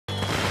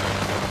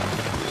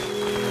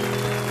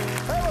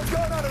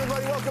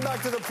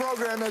back to the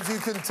program. As you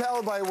can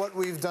tell by what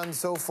we've done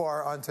so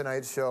far on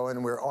tonight's show,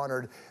 and we're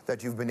honored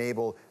that you've been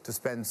able to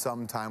spend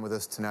some time with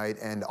us tonight.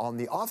 And on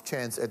the off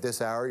chance at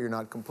this hour you're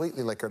not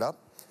completely liquored up,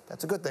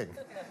 that's a good thing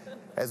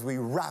as we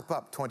wrap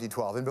up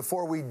 2012. And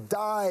before we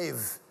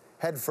dive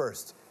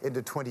headfirst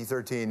into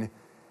 2013,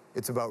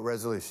 it's about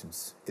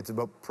resolutions. It's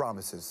about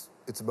promises.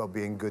 It's about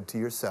being good to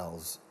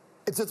yourselves.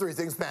 It's the Three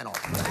Things panel.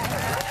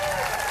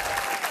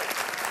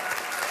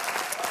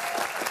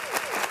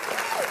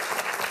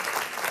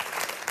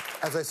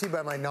 As I see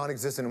by my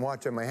non-existent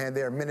watch on my hand,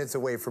 they are minutes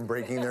away from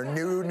breaking their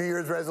new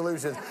Year's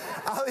resolutions.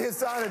 Ali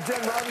Hassan and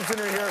Jen Robinson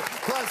are here.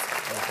 Plus,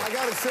 I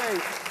gotta say,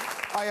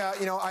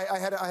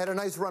 I had a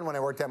nice run when I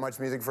worked at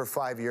Much Music for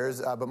 5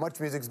 years, but Much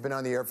Music's been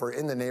on the air for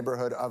in the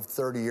neighborhood of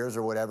 30 years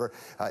or whatever.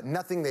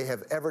 Nothing they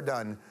have ever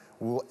done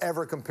will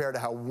ever compare to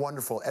how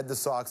wonderful Ed the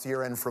Sock's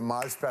year-end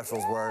fromage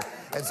specials were.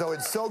 And so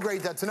it's so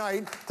great that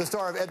tonight, the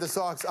star of Ed the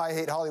Sock's I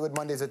Hate Hollywood,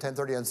 Mondays at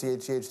 10:30 on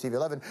CHGH TV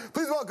 11.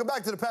 Please welcome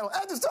back to the panel,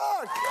 Ed the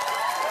Sock!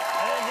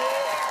 Thank you.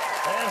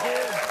 Thank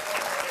you.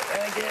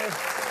 Thank you.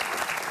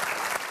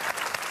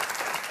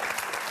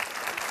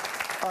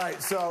 All right,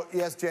 so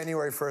yes,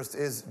 January 1st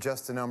is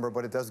just a number,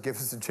 but it does give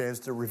us a chance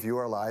to review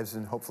our lives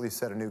and hopefully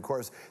set a new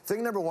course.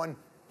 Thing number one,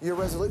 your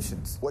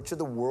resolutions. What should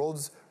the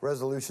world's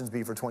resolutions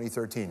be for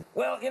 2013?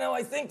 Well, you know,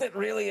 I think that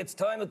really it's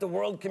time that the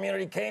world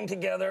community came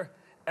together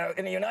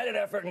in a united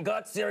effort and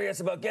got serious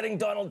about getting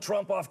Donald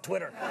Trump off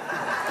Twitter.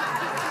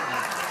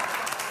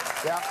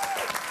 Yeah.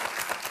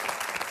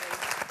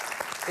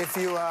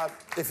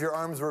 If your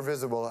arms were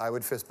visible, I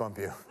would fist bump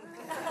you.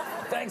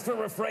 Thanks for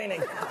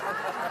refraining.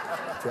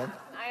 Jen?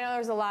 I know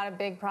there's a lot of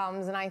big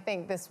problems, and I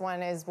think this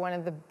one is one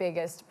of the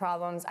biggest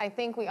problems. I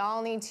think we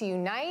all need to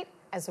unite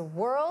as a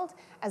world,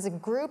 as a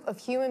group of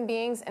human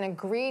beings, and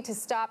agree to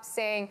stop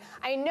saying,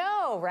 I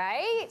know,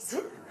 right?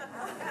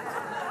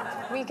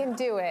 We can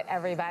do it,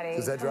 everybody.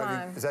 Does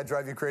that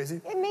drive you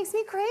crazy? It makes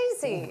me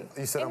crazy.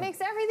 It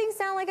makes everything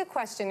sound like a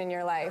question in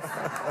your life.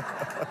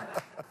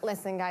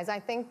 Listen, guys, I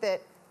think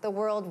that the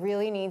world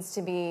really needs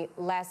to be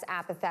less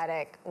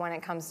apathetic when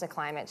it comes to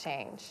climate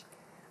change.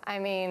 I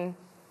mean,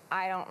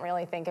 I don't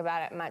really think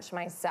about it much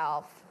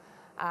myself.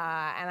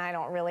 And I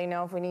don't really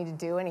know if we need to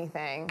do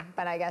anything,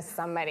 but I guess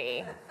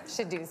somebody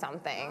should do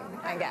something,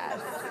 I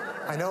guess.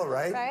 I know,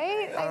 right?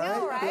 Right? I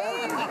know,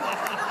 right?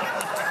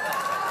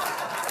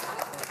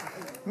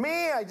 Yeah.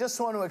 Me, I just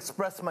want to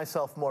express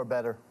myself more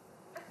better.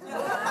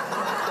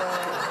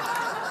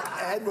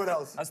 Ed, what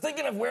else? I was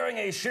thinking of wearing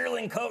a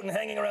shearling coat and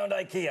hanging around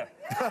IKEA.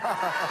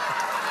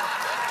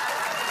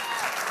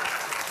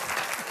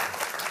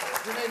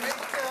 Do they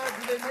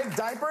make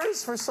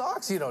diapers for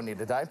socks? You don't need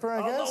a diaper,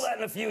 I guess. I'll know that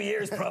in a few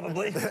years,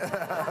 probably.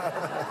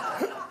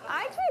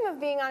 I dream of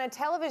being on a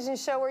television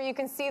show where you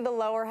can see the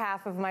lower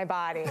half of my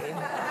body. Good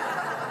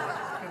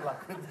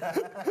luck with that.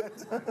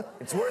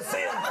 It's worth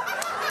seeing.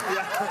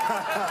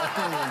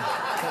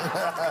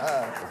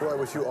 Well, I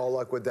wish you all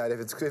luck with that.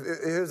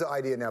 Here's the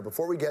idea now.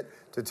 Before we get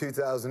to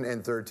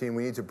 2013,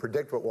 we need to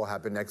predict what will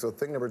happen next. So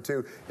thing number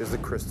two is the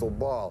crystal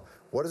ball.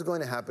 What is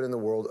going to happen in the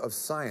world of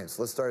science?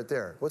 Let's start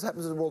there. What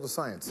happens in the world of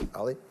science,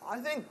 Ali? I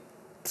think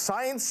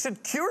science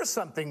should cure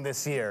something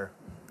this year.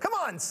 Come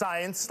on,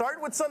 science. Start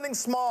with something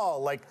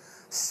small, like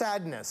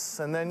sadness,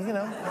 and then, you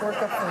know,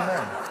 work up from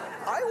there.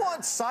 I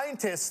want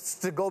scientists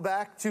to go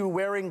back to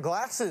wearing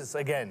glasses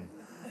again.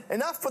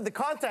 Enough with the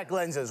contact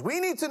lenses. We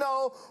need to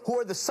know who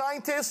are the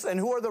scientists and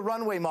who are the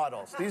runway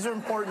models. These are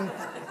important.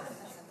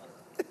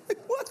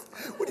 What?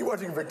 What are you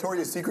watching,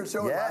 Victoria's Secret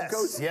show?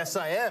 Yes, yes,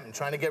 I am.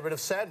 Trying to get rid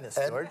of sadness,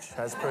 Ed? George,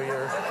 as per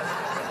your...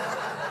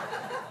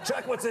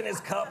 Check what's in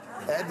his cup.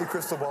 Ed, the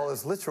crystal ball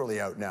is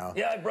literally out now.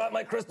 Yeah, I brought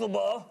my crystal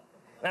ball.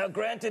 Now,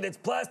 granted, it's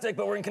plastic,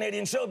 but we're in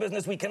Canadian show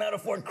business. We cannot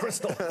afford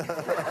crystal.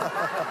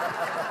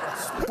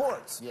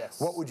 Sports. Yes.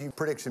 What would your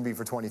prediction be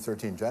for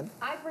 2013, Jen?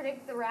 I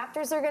predict the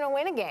Raptors are going to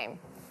win a game.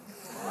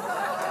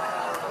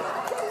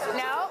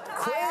 No?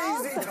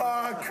 Crazy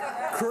talk.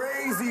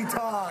 Crazy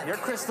talk. Your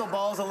crystal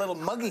ball's a little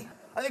muggy.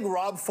 I think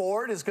Rob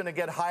Ford is going to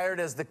get hired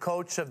as the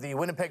coach of the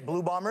Winnipeg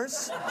Blue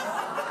Bombers.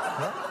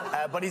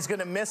 But he's going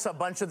to miss a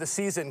bunch of the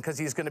season because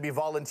he's going to be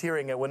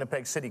volunteering at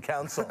Winnipeg City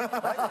Council. Right?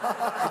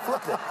 You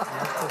flipped it.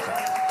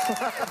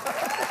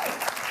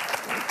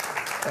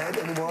 Ed,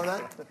 any more on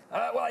that?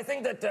 Well, I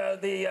think that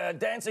the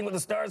Dancing with the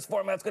Stars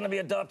format's going to be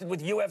adopted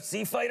with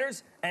UFC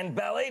fighters and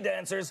ballet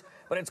dancers,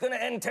 but it's going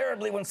to end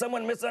terribly when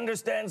someone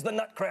misunderstands the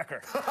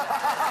Nutcracker.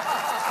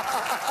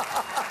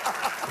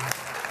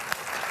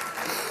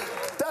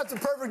 That's a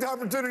perfect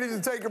opportunity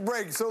to take a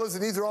break. So listen,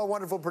 these are all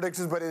wonderful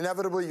predictions, but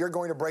inevitably you're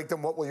going to break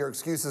them. What will your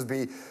excuses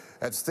be?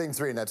 That's thing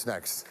three, and that's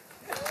next.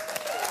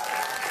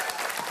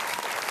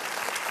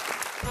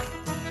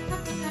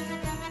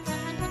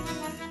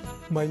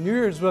 My New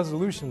Year's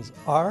resolutions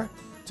are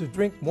to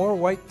drink more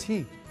white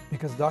tea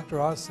because Dr.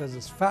 Oz says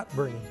it's fat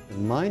burning.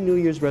 My New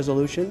Year's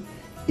resolution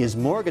is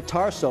more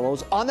guitar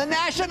solos on the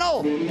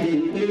National!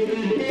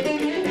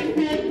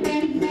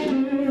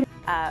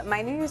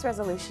 My New Year's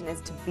resolution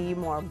is to be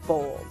more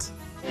bold.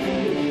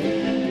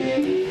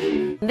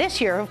 This this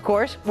year, of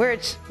course, where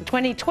it's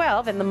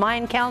 2012 and the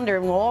Mayan calendar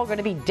and we're all going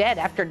to be dead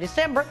after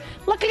December,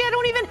 luckily I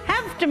don't even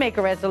have to make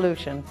a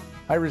resolution.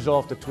 I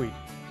resolve to tweet,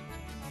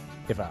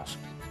 if asked.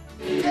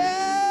 Go!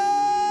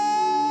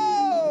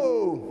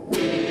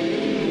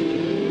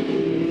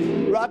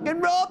 Rock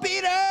and roll,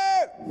 Peter!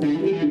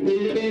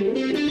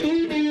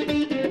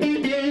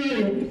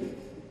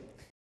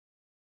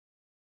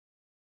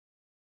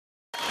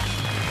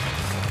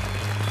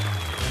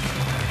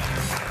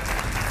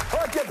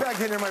 Get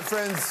back in here, my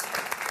friends.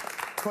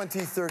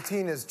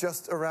 2013 is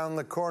just around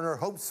the corner.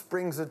 Hope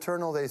springs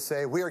eternal, they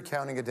say. We are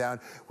counting it down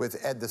with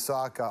Ed the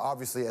Sock.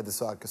 Obviously, Ed the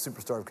Sock, a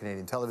superstar of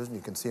Canadian television.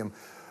 You can see him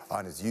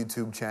on his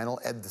YouTube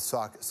channel, Ed the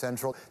Sock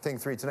Central. Thing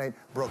 3 tonight,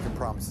 broken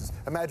promises.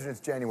 Imagine it's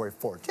January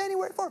 4th.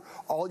 January 4th.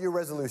 All your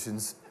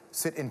resolutions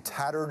sit in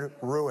tattered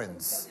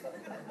ruins.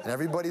 And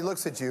everybody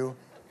looks at you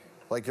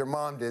like your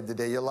mom did the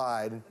day you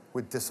lied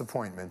with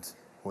disappointment.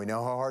 We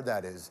know how hard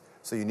that is.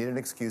 So you need an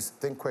excuse.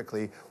 Think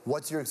quickly.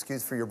 What's your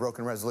excuse for your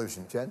broken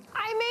resolution, Jen?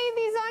 I made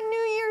these on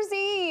New Year's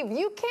Eve.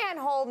 You can't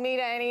hold me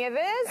to any of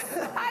this.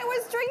 I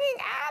was drinking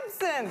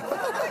absinthe.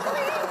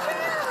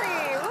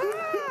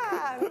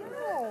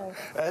 No.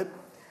 Ed?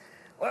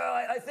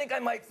 Well, I think I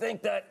might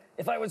think that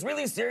if I was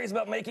really serious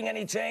about making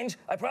any change,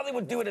 I probably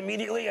would do it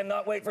immediately and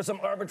not wait for some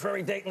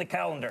arbitrary date in the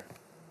calendar.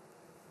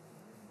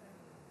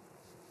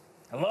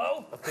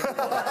 Hello?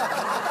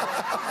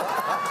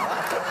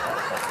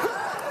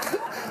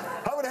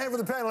 How about a hand for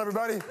the panel,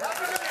 everybody?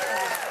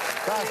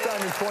 Last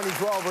time in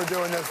 2012, we're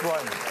doing this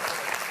one.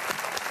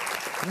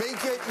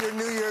 Make it your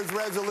New Year's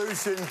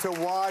resolution to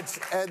watch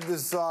Ed the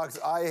Sock's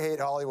I Hate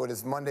Hollywood.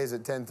 It's Mondays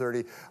at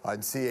 10:30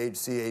 on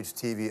CHCH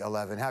TV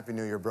 11. Happy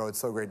New Year, bro. It's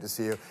so great to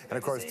see you. And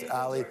of course, to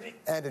Ali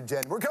and to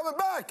Jen. We're coming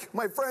back,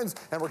 my friends,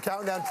 and we're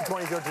counting down to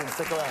 2013.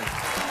 Stick around.